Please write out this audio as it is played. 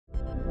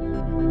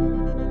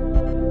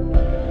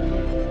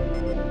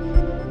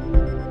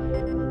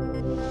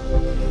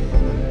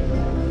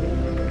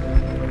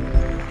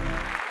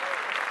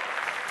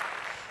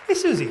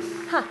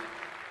Siouxsie, Huh.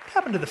 what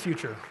happened to the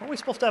future? Aren't we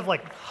supposed to have,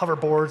 like,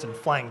 hoverboards and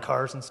flying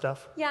cars and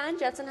stuff? Yeah, and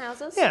jets and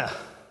houses. Yeah.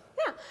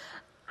 Yeah.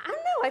 I don't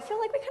know. I feel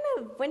like we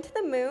kind of went to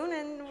the moon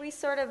and we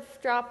sort of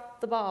dropped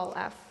the ball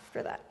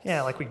after that.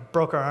 Yeah, like we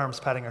broke our arms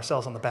patting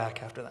ourselves on the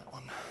back after that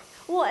one.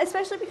 Well,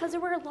 especially because there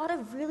were a lot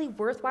of really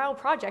worthwhile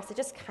projects that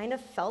just kind of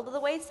fell to the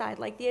wayside,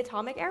 like the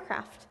atomic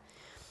aircraft.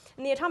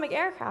 And the atomic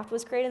aircraft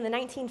was created in the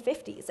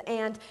 1950s,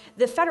 and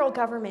the federal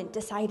government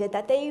decided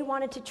that they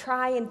wanted to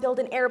try and build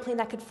an airplane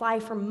that could fly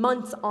for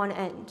months on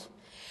end.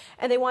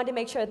 And they wanted to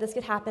make sure that this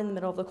could happen in the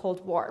middle of the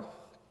Cold War.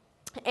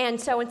 And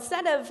so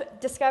instead of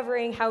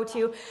discovering how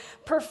to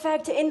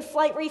perfect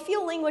in-flight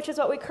refueling, which is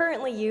what we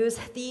currently use,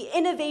 the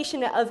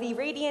innovation of the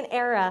radiant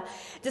era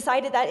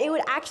decided that it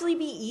would actually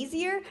be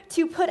easier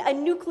to put a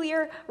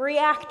nuclear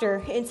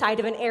reactor inside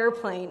of an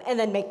airplane and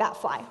then make that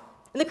fly.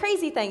 And the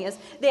crazy thing is,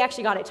 they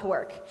actually got it to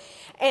work.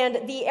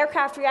 And the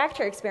aircraft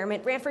reactor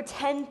experiment ran for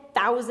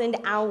 10,000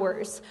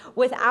 hours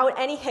without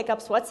any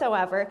hiccups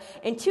whatsoever.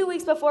 And 2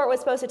 weeks before it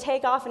was supposed to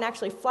take off and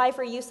actually fly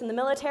for use in the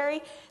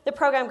military, the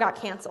program got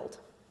canceled.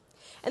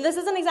 And this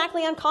isn't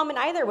exactly uncommon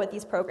either with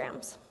these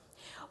programs.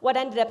 What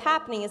ended up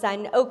happening is that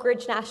in Oak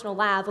Ridge National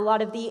Lab, a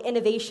lot of the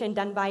innovation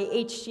done by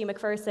H.G.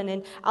 McPherson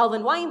and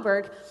Alvin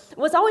Weinberg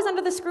was always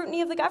under the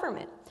scrutiny of the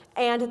government.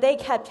 And they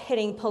kept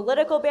hitting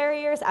political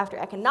barriers after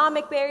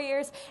economic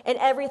barriers and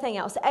everything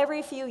else.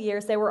 Every few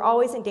years, they were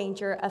always in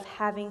danger of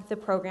having the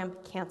program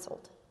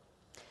canceled.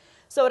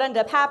 So what ended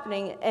up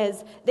happening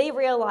is they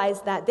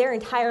realized that their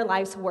entire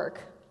life's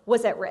work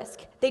was at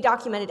risk. They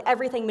documented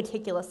everything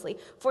meticulously,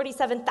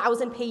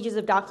 47,000 pages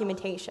of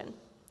documentation.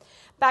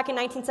 Back in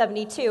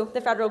 1972, the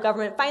federal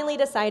government finally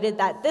decided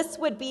that this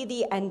would be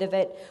the end of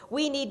it.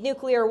 We need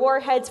nuclear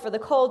warheads for the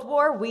Cold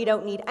War. We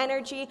don't need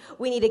energy.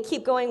 We need to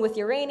keep going with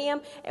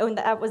uranium, and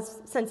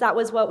since that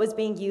was what was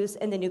being used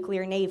in the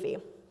nuclear navy.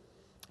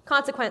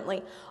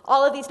 Consequently,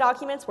 all of these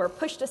documents were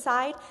pushed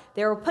aside.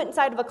 They were put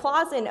inside of a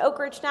closet in Oak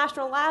Ridge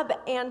National Lab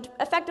and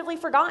effectively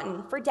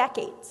forgotten for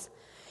decades.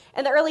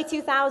 In the early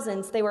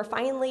 2000s, they were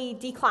finally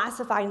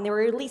declassified and they were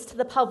released to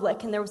the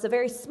public, and there was a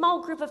very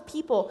small group of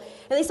people,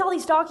 and they saw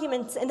these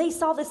documents and they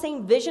saw the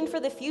same vision for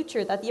the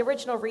future that the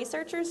original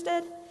researchers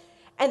did,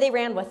 and they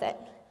ran with it.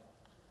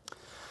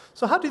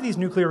 So how do these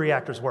nuclear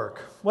reactors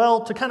work?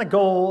 Well,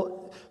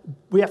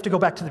 we have to go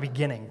back to the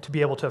beginning to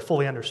be able to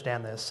fully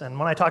understand this. And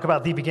when I talk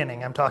about the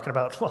beginning, I'm talking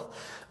about,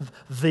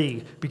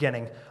 the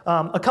beginning.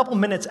 A couple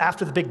minutes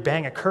after the Big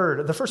Bang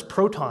occurred, the first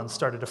protons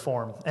started to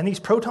form. And these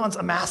protons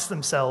amassed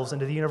themselves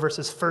into the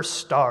universe's first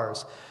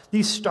stars.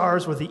 These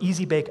stars were the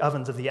easy-bake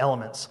ovens of the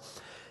elements.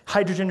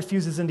 Hydrogen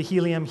fuses into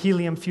helium,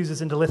 helium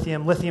fuses into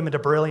lithium, lithium into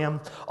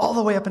beryllium, all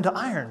the way up into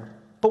iron.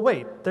 But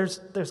wait, there's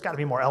got to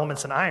be more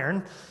elements than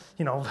iron.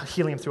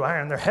 Helium through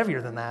iron, they're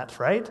heavier than that,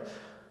 right?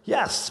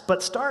 Yes,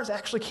 but stars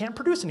actually can't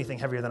produce anything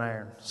heavier than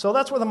iron. So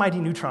that's where the mighty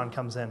neutron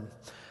comes in.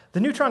 The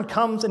neutron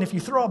comes, and if you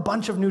throw a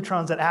bunch of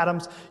neutrons at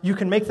atoms, you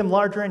can make them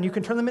larger and you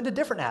can turn them into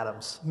different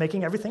atoms,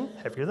 making everything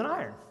heavier than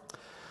iron.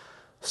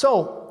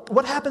 So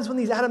what happens when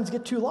these atoms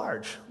get too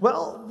large?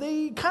 Well,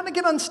 they kind of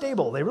get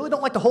unstable. They really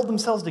don't like to hold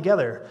themselves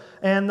together,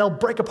 and they'll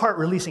break apart,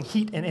 releasing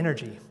heat and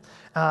energy.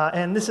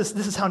 And this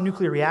is how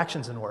nuclear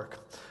reactions can work.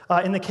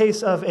 In the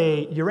case of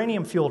a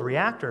uranium-fueled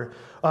reactor,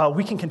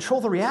 we can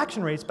control the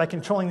reaction rates by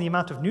controlling the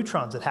amount of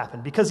neutrons that happen,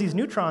 because these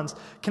neutrons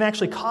can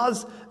actually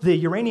cause the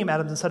uranium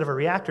atoms inside of a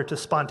reactor to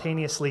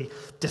spontaneously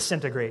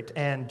disintegrate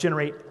and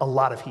generate a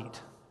lot of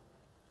heat.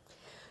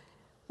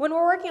 When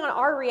we're working on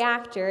our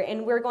reactor,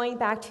 and we're going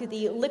back to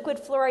the liquid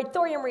fluoride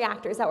thorium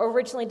reactors that were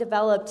originally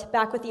developed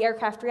back with the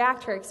aircraft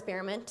reactor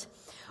experiment,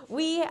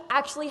 we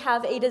actually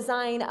have a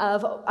design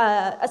of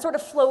a sort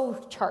of flow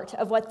chart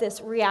of what this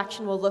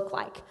reaction will look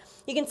like.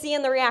 You can see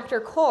in the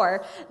reactor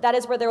core, that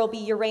is where there will be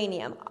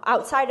uranium.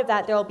 Outside of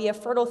that, there will be a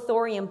fertile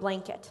thorium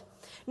blanket.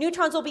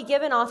 Neutrons will be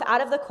given off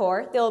out of the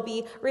core, they'll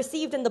be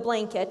received in the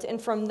blanket,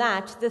 and from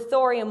that, the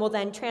thorium will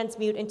then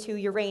transmute into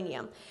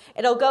uranium.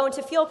 It'll go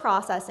into fuel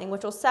processing,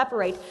 which will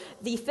separate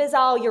the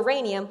fissile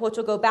uranium, which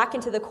will go back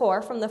into the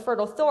core, from the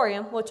fertile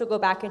thorium, which will go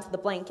back into the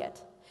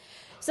blanket.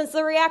 Since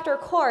the reactor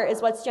core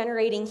is what's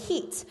generating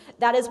heat,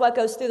 that is what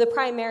goes through the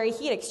primary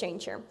heat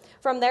exchanger.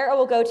 From there, it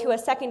will go to a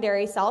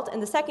secondary salt in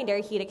the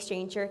secondary heat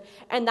exchanger,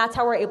 and that's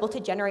how we're able to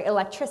generate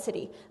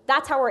electricity.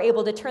 That's how we're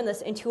able to turn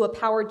this into a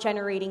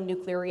power-generating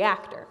nuclear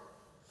reactor.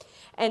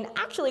 And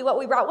actually, what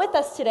we brought with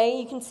us today,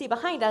 you can see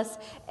behind us,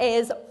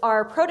 is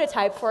our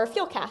prototype for a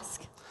fuel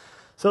cask.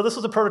 So this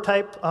was a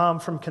prototype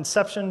from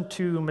conception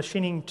to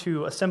machining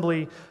to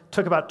assembly.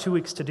 Took about 2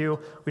 weeks to do.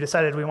 We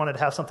decided we wanted to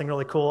have something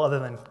really cool other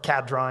than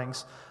CAD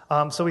drawings.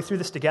 So we threw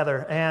this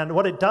together. And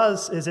what it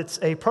does is it's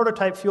a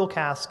prototype fuel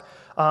cask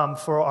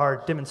for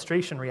our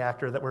demonstration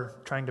reactor that we're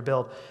trying to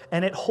build.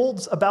 And it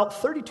holds about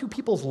 32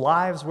 people's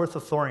lives worth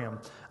of thorium.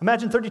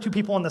 Imagine 32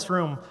 people in this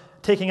room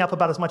taking up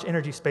about as much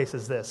energy space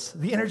as this.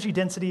 The energy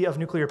density of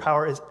nuclear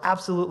power is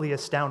absolutely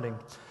astounding.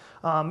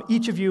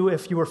 Each of you,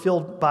 if you were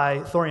fueled by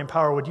thorium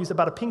power, would use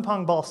about a ping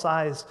pong ball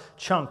size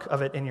chunk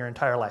of it in your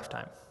entire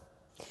lifetime.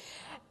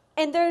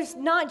 And there's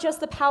not just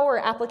the power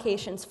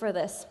applications for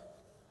this.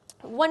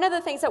 One of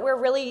the things that we're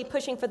really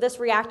pushing for this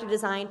reactor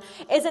design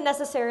isn't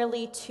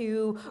necessarily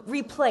to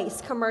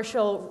replace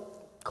commercial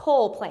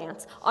coal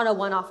plants on a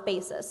one-off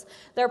basis.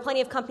 There are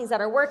plenty of companies that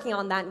are working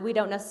on that, and we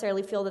don't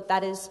necessarily feel that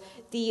that is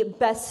the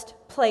best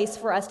place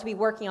for us to be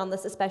working on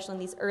this, especially in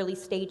these early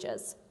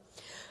stages.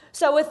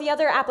 So with the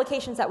other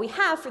applications that we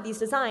have for these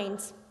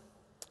designs,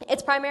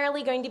 it's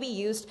primarily going to be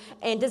used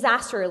in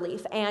disaster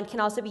relief and can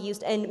also be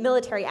used in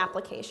military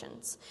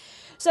applications.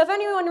 So if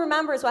anyone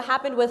remembers what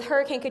happened with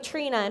Hurricane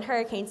Katrina and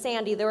Hurricane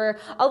Sandy, there were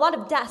a lot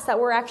of deaths that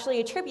were actually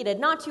attributed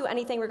not to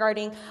anything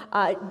regarding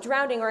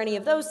drowning or any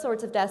of those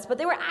sorts of deaths, but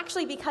they were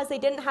actually because they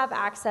didn't have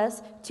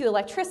access to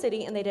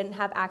electricity and they didn't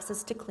have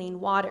access to clean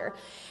water.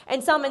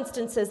 In some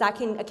instances, that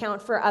can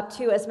account for up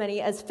to as many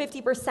as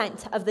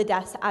 50% of the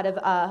deaths out of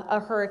a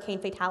hurricane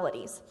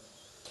fatalities.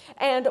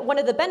 And one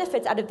of the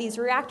benefits out of these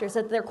reactors is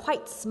that they're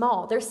quite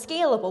small. They're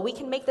scalable. We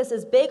can make this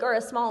as big or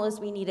as small as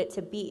we need it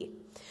to be.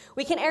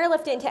 We can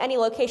airlift it into any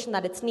location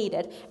that it's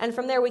needed, and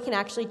from there we can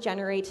actually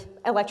generate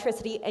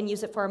electricity and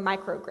use it for a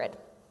microgrid.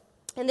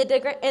 In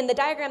the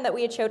diagram that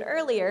we had showed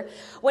earlier,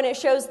 when it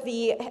shows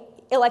the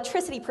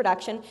electricity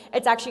production,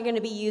 it's actually going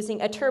to be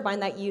using a turbine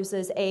that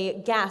uses a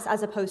gas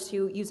as opposed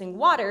to using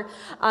water.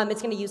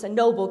 It's going to use a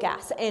noble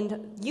gas.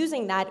 And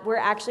using that, we're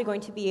actually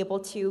going to be able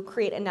to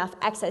create enough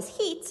excess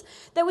heat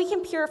that we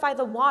can purify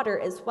the water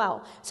as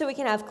well. So we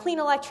can have clean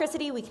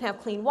electricity, we can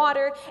have clean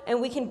water, and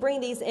we can bring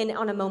these in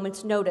on a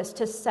moment's notice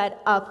to set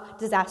up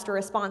disaster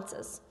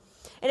responses.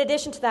 In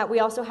addition to that, we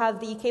also have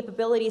the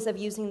capabilities of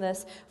using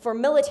this for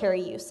military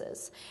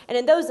uses. And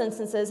in those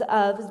instances,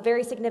 a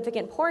very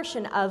significant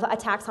portion of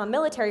attacks on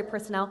military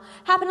personnel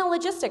happen on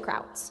logistic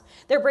routes.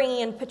 They're bringing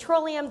in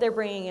petroleum, they're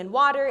bringing in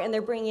water, and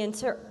they're bringing in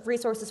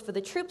resources for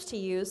the troops to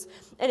use.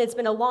 And it's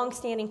been a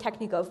long-standing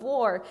technique of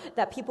war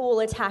that people will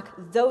attack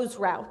those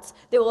routes.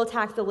 They will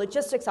attack the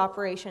logistics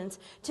operations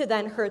to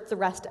then hurt the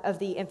rest of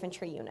the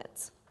infantry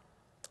units.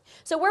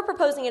 So we're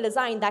proposing a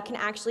design that can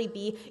actually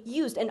be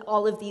used in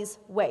all of these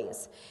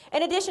ways.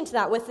 In addition to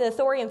that, with the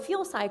thorium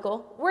fuel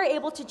cycle, we're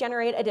able to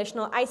generate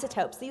additional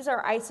isotopes. These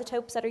are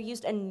isotopes that are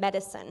used in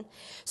medicine.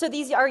 So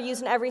these are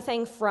used in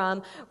everything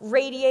from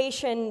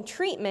radiation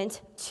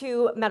treatment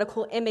to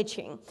medical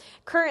imaging.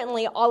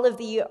 Currently, all of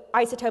the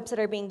isotopes that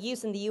are being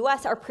used in the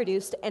US are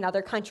produced in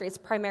other countries,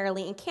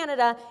 primarily in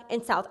Canada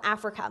and South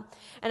Africa.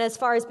 And as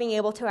far as being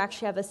able to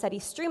actually have a steady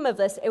stream of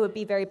this, it would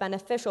be very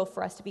beneficial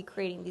for us to be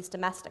creating these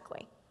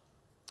domestically.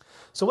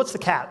 So what's the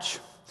catch?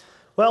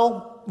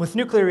 Well, with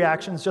nuclear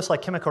reactions, just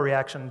like chemical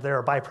reactions, there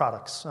are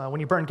byproducts. When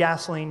you burn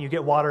gasoline, you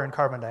get water and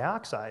carbon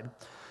dioxide.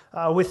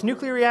 With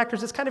nuclear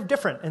reactors, it's kind of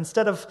different.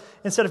 Instead of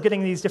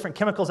getting these different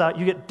chemicals out,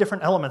 you get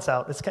different elements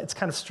out. It's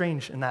kind of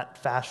strange in that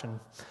fashion.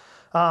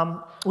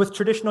 With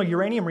traditional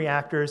uranium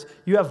reactors,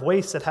 you have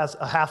waste that has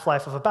a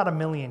half-life of about 1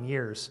 million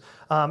years.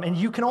 And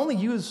you can only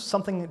use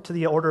something to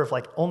the order of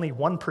like only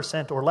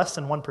 1% or less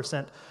than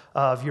 1%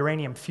 of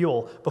uranium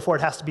fuel before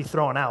it has to be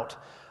thrown out.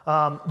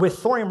 With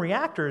thorium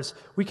reactors,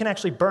 we can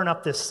actually burn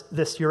up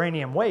this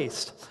uranium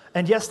waste.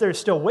 And yes, there's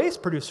still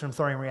waste produced from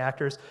thorium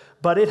reactors,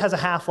 but it has a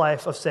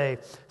half-life of, say,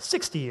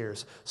 60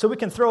 years. So we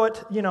can throw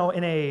it,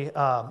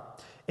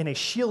 in a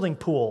shielding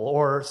pool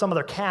or some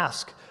other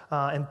cask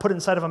and put it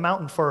inside of a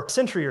mountain for a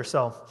century or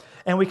so.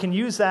 And we can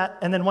use that,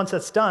 and then once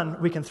that's done,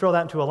 we can throw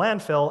that into a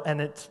landfill,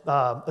 and it's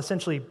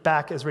essentially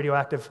back as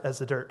radioactive as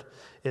the dirt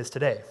is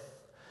today.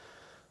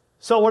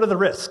 So what are the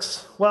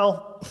risks?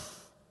 Well,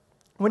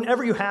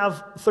 whenever you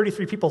have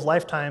 33 people's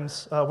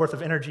lifetimes worth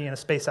of energy in a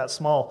space that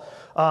small,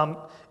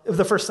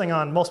 the first thing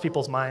on most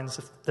people's minds,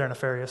 if they're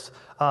nefarious,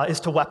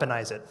 is to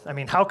weaponize it. I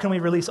mean, how can we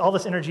release all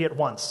this energy at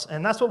once?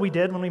 And that's what we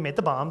did when we made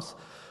the bombs.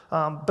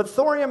 But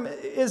thorium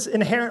is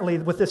inherently,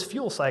 with this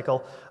fuel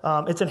cycle,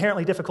 it's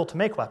inherently difficult to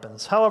make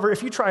weapons. However,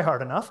 if you try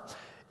hard enough,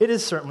 it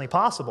is certainly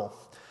possible.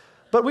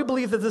 But we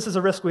believe that this is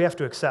a risk we have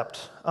to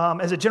accept.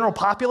 As a general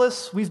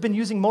populace, we've been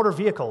using motor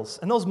vehicles.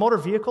 And those motor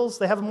vehicles,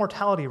 they have a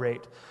mortality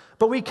rate.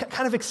 But we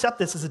kind of accept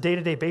this as a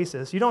day-to-day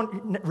basis. You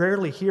don't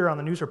rarely hear on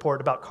the news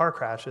report about car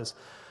crashes.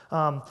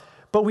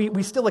 But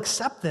we still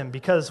accept them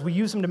because we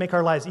use them to make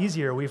our lives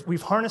easier.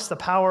 We've harnessed the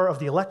power of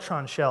the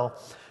electron shell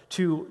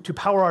to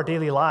power our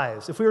daily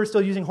lives. If we were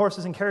still using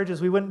horses and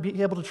carriages, we wouldn't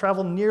be able to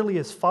travel nearly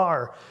as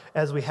far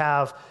as we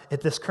have at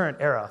this current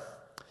era.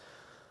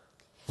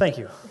 Thank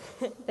you.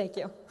 Thank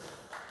you.